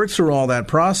as you work through all that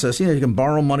process, you can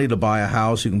borrow money to buy a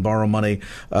house. You can borrow money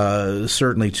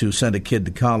certainly to send a kid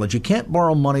to college. You can't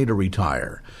borrow money to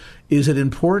retire. Is it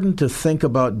important to think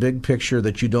about big picture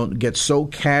that you don't get so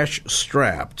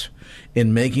cash-strapped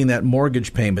in making that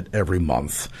mortgage payment every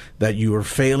month that you are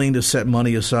failing to set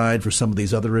money aside for some of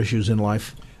these other issues in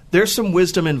life? There's some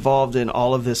wisdom involved in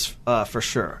all of this for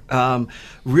sure.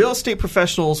 Real estate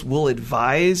professionals will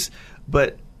advise,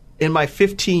 but in my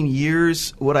 15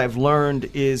 years, what I've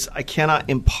learned is I cannot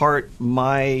impart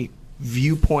my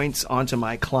viewpoints onto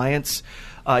my clients.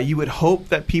 You would hope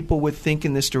that people would think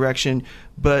in this direction,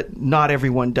 but not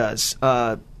everyone does.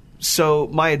 So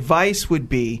my advice would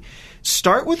be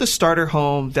start with a starter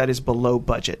home that is below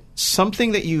budget,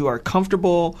 something that you are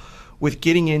comfortable with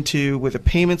getting into, where the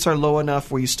payments are low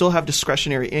enough, where you still have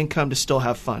discretionary income to still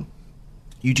have fun.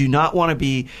 You do not want to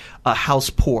be a house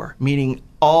poor, meaning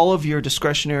all of your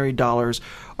discretionary dollars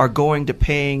are going to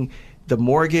paying the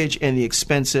mortgage and the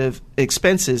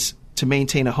expenses to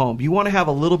maintain a home. You want to have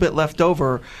a little bit left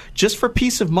over just for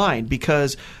peace of mind,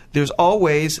 because there's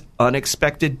always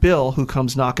unexpected bill who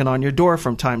comes knocking on your door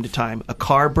from time to time. A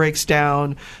car breaks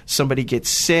down, somebody gets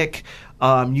sick,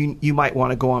 you might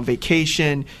want to go on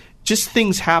vacation. Just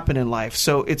things happen in life.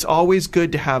 So it's always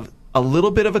good to have a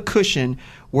little bit of a cushion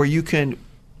where you can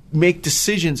make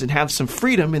decisions and have some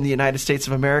freedom in the United States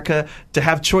of America to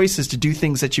have choices to do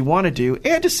things that you want to do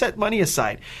and to set money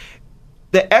aside.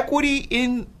 the equity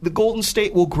in the Golden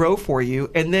State will grow for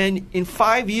you, and then in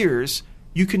 5 years,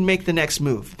 you can make the next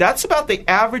move. That's about the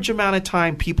average amount of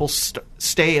time people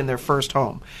stay in their first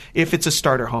home. If it's a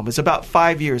starter home, it's about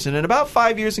 5 years. And in about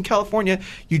 5 years in California,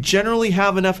 you generally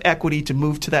have enough equity to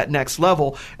move to that next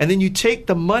level. And then you take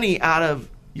the money out of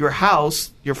your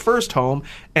house, your first home,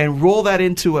 and roll that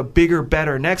into a bigger,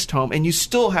 better next home, and you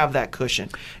still have that cushion.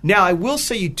 Now, I will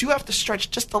say you do have to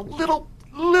stretch just a little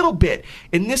bit,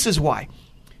 and this is why.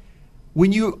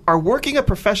 When you are working a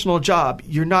professional job,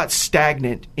 you're not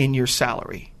stagnant in your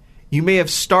salary. You may have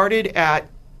started at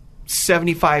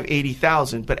 $75,000,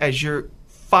 $80,000, but as you're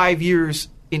 5 years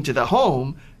into the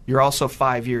home, you're also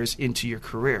 5 years into your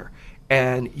career,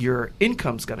 and your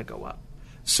income's going to go up.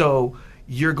 So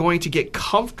you're going to get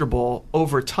comfortable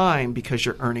over time because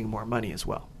you're earning more money as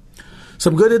well.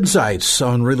 Some good insights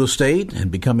on real estate and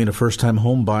becoming a first-time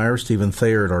home buyer. Stephen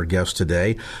Thayerd, our guest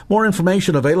today. More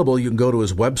information available. You can go to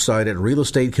his website at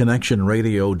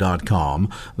realestateconnectionradio.com.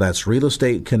 That's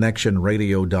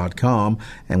realestateconnectionradio.com.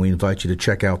 And we invite you to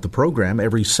check out the program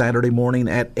every Saturday morning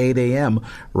at 8 a.m.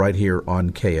 right here on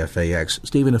KFAX.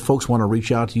 Stephen, if folks want to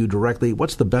reach out to you directly,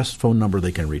 what's the best phone number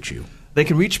they can reach you? They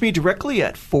can reach me directly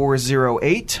at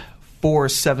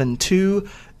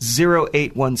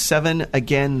 408-472-0817.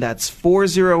 Again, that's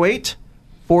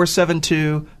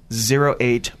 408-472-0817.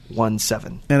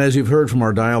 And as you've heard from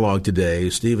our dialogue today,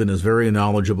 Stephen is very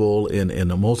knowledgeable in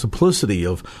a multiplicity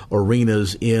of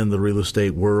arenas in the real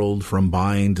estate world, from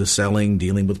buying to selling,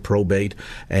 dealing with probate.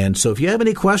 And so if you have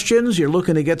any questions, you're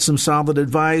looking to get some solid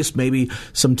advice, maybe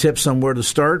some tips on where to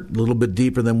start, a little bit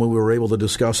deeper than what we were able to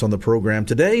discuss on the program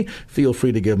today, feel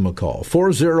free to give him a call.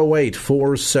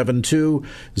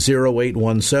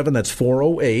 408-472-0817. That's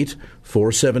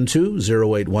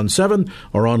 408-472-0817,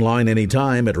 or online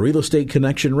anytime at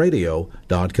realestateconnectionradio.com. And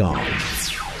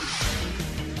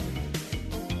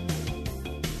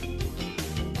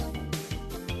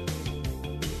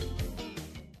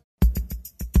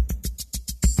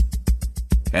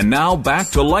now back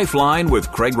to Lifeline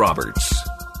with Craig Roberts.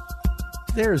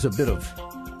 There's a bit of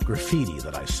graffiti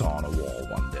that I saw on a wall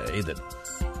one day that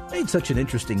made such an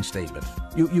interesting statement.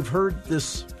 You've heard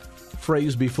this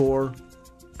phrase before,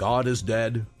 God is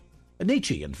dead.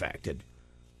 Nietzsche, in fact, had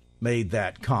made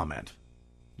that comment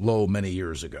many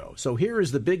years ago. So here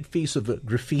is the big piece of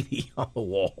graffiti on the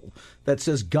wall that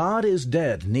says, God is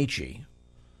dead, Nietzsche.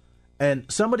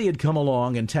 And somebody had come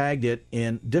along and tagged it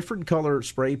in different color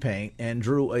spray paint and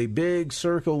drew a big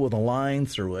circle with a line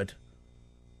through it.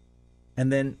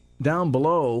 And then down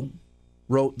below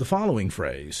wrote the following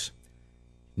phrase,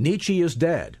 Nietzsche is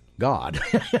dead, God.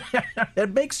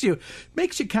 It makes you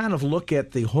kind of look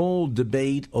at the whole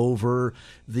debate over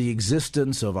the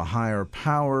existence of a higher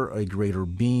power, a greater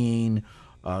being,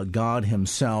 God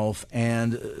himself,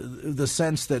 and the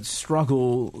sense that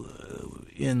struggle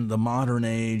in the modern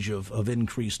age of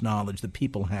increased knowledge that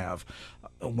people have.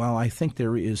 While I think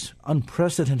there is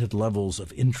unprecedented levels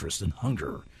of interest and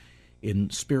hunger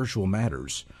in spiritual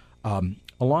matters,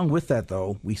 along with that,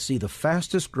 though, we see the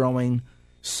fastest growing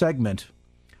segment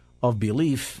of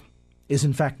belief is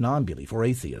in fact non-belief or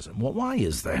atheism. Well, why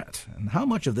is that? And how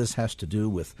much of this has to do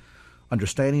with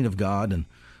understanding of God and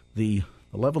the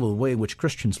level of the way in which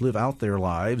Christians live out their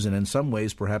lives, and in some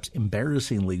ways perhaps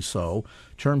embarrassingly so,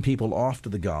 turn people off to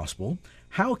the gospel?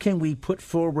 How can we put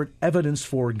forward evidence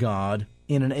for God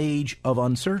in an age of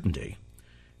uncertainty?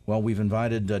 Well, we've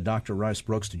invited Dr. Rice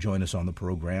Broocks to join us on the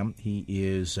program. He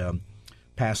is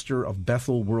pastor of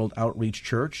Bethel World Outreach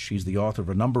Church. He's the author of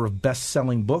a number of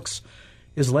best-selling books.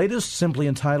 His latest, simply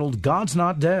entitled, God's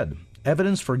Not Dead,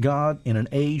 Evidence for God in an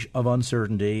Age of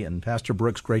Uncertainty. And Pastor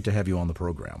Broocks, great to have you on the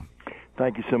program.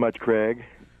 Thank you so much, Craig.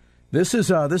 This is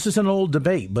an old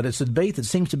debate, but it's a debate that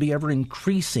seems to be ever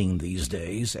increasing these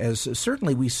days, as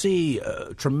certainly we see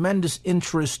tremendous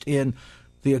interest in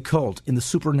the occult, in the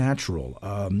supernatural,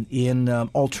 in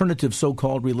alternative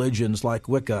so-called religions like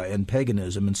Wicca and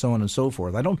paganism and so on and so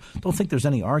forth. I don't think there's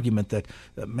any argument that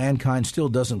mankind still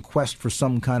doesn't quest for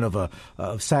some kind of a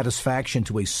satisfaction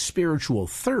to a spiritual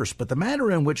thirst, but the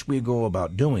manner in which we go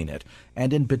about doing it,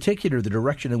 and in particular the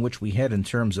direction in which we head in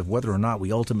terms of whether or not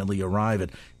we ultimately arrive at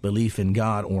belief in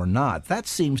God or not, that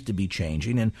seems to be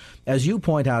changing. And as you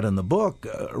point out in the book,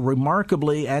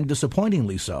 remarkably and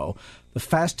disappointingly so, the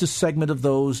fastest segment of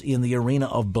those in the arena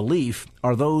of belief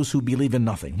are those who believe in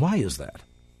nothing. Why is that?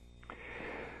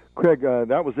 Craig,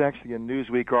 that was actually a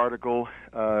Newsweek article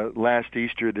last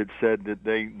Easter that said that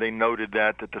they noted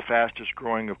that the fastest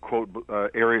growing of quote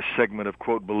area segment of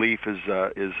quote belief is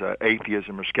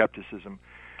atheism or skepticism.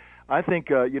 I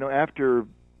think after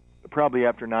probably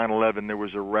after 9/11, there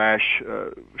was a rash.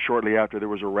 Shortly after, there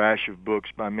was a rash of books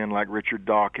by men like Richard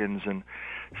Dawkins and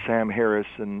Sam Harris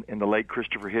and the late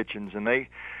Christopher Hitchens, and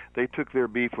they took their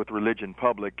beef with religion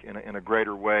public in a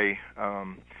greater way,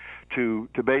 to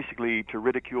basically to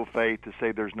ridicule faith, to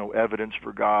say there's no evidence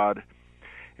for God.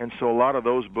 And so a lot of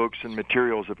those books and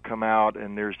materials have come out,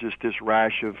 and there's just this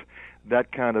rash of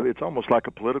that kind of, it's almost like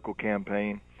a political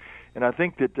campaign. And I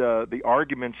think that the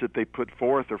arguments that they put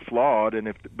forth are flawed,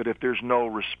 but if there's no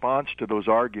response to those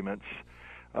arguments,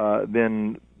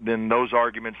 then those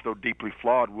arguments, though deeply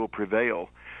flawed, will prevail.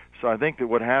 So I think that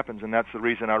what happens, and that's the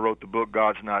reason I wrote the book,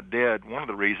 God's Not Dead, one of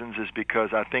the reasons is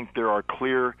because I think there are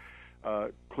clear,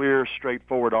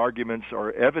 straightforward arguments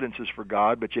or evidences for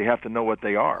God, but you have to know what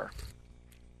they are.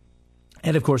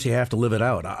 And, of course, you have to live it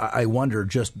out. I wonder,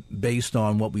 just based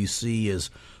on what we see as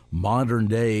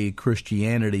modern-day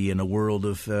Christianity in a world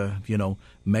of,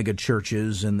 mega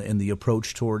churches and the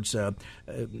approach towards, New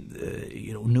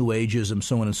Ageism,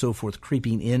 so on and so forth,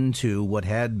 creeping into what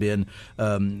had been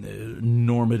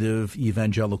normative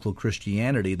evangelical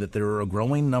Christianity, that there are a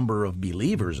growing number of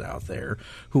believers out there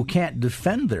who can't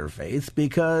defend their faith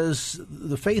because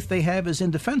the faith they have is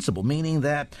indefensible, meaning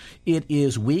that it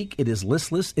is weak, it is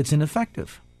listless, it's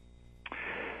ineffective.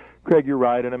 Craig, you're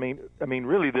right. And I mean,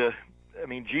 really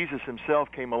Jesus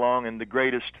himself came along, and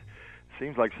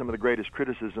seems like some of the greatest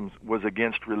criticisms was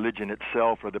against religion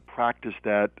itself, or the practice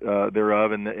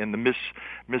thereof, and the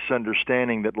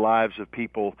misunderstanding that lives of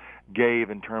people gave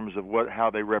in terms of how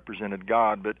they represented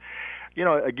God. But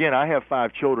again, I have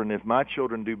 5 children. If my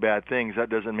children do bad things, that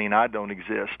doesn't mean I don't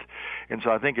exist. And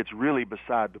so I think it's really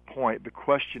beside the point. The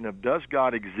question of, does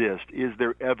God exist? Is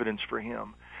there evidence for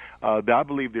him? I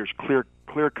believe there's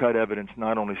clear-cut evidence,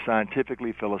 not only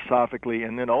scientifically, philosophically,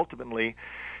 and then ultimately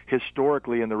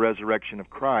historically in the resurrection of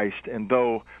Christ. And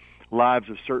though lives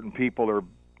of certain people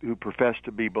who profess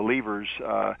to be believers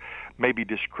maybe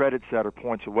discredits that or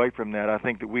points away from that, I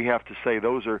think that we have to say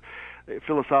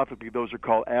philosophically, those are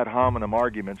called ad hominem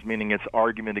arguments, meaning it's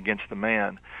argument against the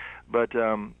man. But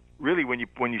really, when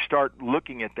you start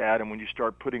looking at that, and when you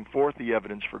start putting forth the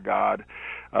evidence for God,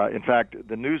 in fact,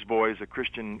 the Newsboys, a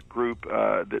Christian group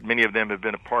that many of them have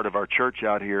been a part of our church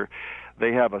out here,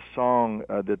 they have a song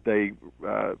that they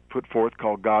put forth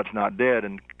called "God's Not Dead,"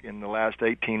 and in the last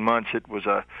 18 months, it was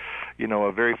a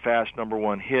very fast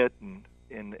 #1 hit, and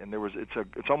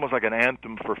it's almost like an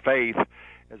anthem for faith,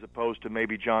 as opposed to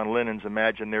maybe John Lennon's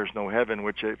 "Imagine There's No Heaven,"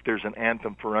 which, if there's an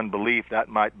anthem for unbelief, that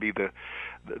might be the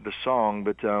song.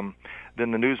 But then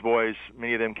the Newsboys,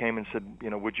 many of them came and said,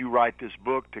 would you write this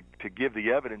book to give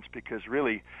the evidence? Because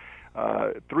really,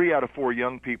 3 out of 4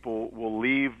 young people will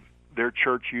leave their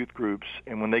church youth groups,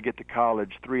 and when they get to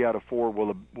college, 3 out of 4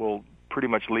 will pretty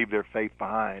much leave their faith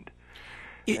behind.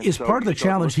 Is part of the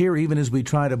challenge here, even as we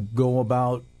try to go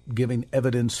about giving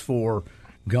evidence for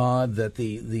God, that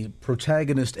the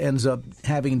protagonist ends up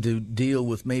having to deal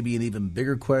with maybe an even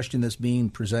bigger question that's being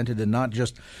presented, and not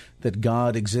just that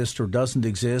God exists or doesn't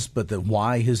exist, but that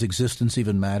why his existence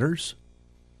even matters?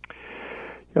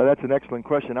 Yeah, that's an excellent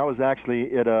question. I was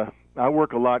actually I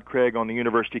work a lot, Craig, on the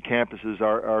university campuses.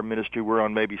 Our ministry, we're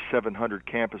on maybe 700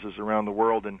 campuses around the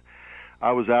world, and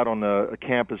I was out on a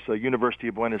campus, University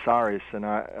of Buenos Aires, and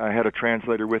I had a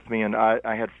translator with me, and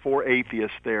I had 4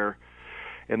 atheists there.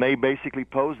 And they basically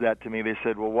posed that to me. They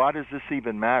said, well, why does this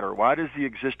even matter? Why does the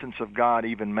existence of God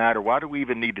even matter? Why do we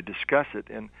even need to discuss it?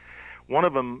 And one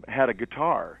of them had a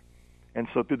guitar. And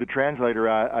so through the translator,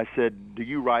 I said, do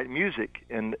you write music?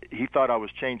 And he thought I was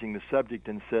changing the subject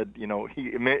and said,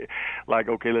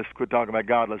 okay, let's quit talking about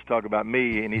God, let's talk about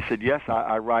me. And he said, yes,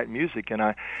 I write music. And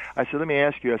I said, let me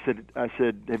ask you, I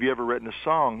said, have you ever written a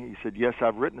song? He said, yes,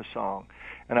 I've written a song.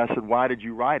 And I said, why did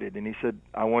you write it? And he said,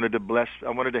 he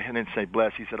didn't say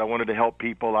bless, he said, I wanted to help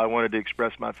people, I wanted to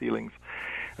express my feelings.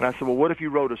 And I said, well, what if you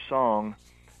wrote a song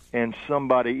and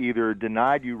somebody either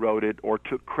denied you wrote it or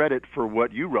took credit for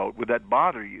what you wrote? Would that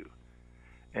bother you?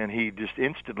 And he just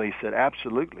instantly said,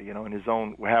 absolutely, in his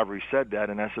own, however he said that.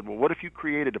 And I said, well, what if you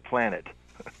created a planet?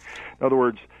 In other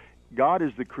words, God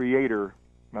is the creator.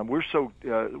 Now, we're so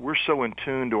in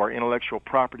tune to our intellectual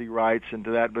property rights and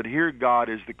to that, but here God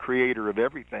is the creator of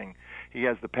everything. He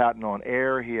has the patent on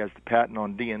air. He has the patent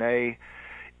on DNA.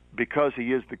 Because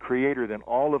he is the creator, then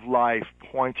all of life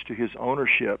points to his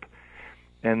ownership.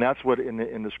 And that's what in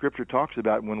the scripture talks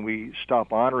about when we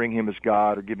stop honoring him as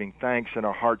God or giving thanks and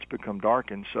our hearts become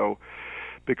darkened. So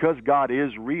because God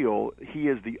is real, he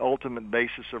is the ultimate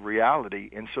basis of reality.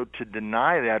 And so to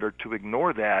deny that or to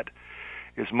ignore that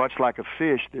is much like a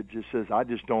fish that just says, I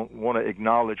just don't want to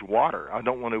acknowledge water. I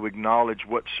don't want to acknowledge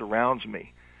what surrounds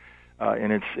me.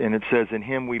 and it says, "In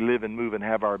Him we live and move and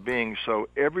have our being." So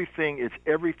it's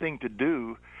everything to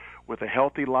do with a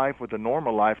healthy life, with a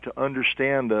normal life, to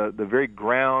understand the very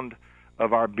ground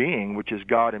of our being, which is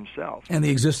God Himself. And the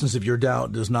existence of your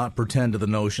doubt does not pretend to the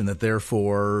notion that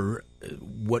therefore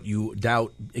what you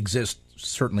doubt exists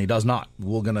certainly does not.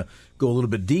 We're going to go a little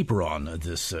bit deeper on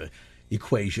this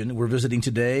equation. We're visiting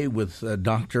today with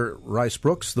Dr. Rice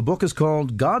Broocks. The book is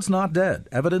called God's Not Dead,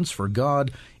 Evidence for God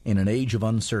in an Age of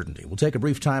Uncertainty. We'll take a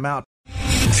brief time out.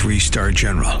 3-star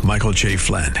General Michael J.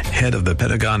 Flynn, head of the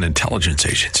Pentagon Intelligence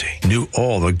Agency, knew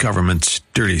all the government's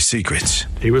dirty secrets.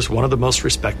 He was one of the most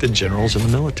respected generals in the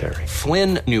military.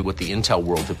 Flynn knew what the intel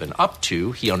world had been up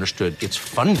to. He understood its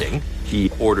funding.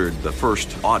 He ordered the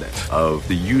first audit of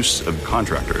the use of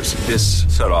contractors. This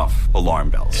set off alarm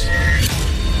bells.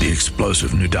 The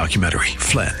explosive new documentary,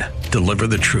 Flynn, Deliver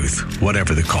the Truth,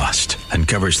 Whatever the Cost,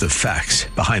 uncovers the facts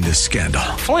behind this scandal.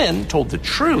 Flynn told the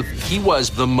truth. He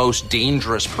was the most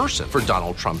dangerous person for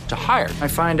Donald Trump to hire. I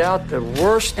find out the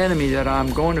worst enemy that I'm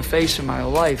going to face in my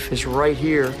life is right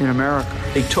here in America.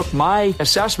 They took my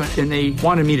assessment and they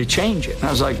wanted me to change it. And I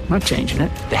was like, I'm not changing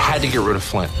it. They had to get rid of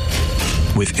Flynn.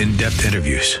 With in-depth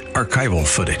interviews, archival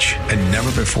footage, and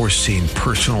never-before-seen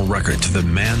personal records of the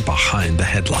man behind the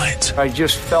headlines. I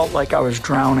just felt like I was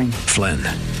drowning. Flynn,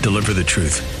 Deliver the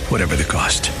Truth, Whatever the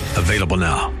Cost. Available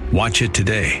now. Watch it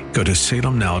today. Go to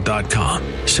salemnow.com.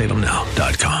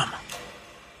 salemnow.com.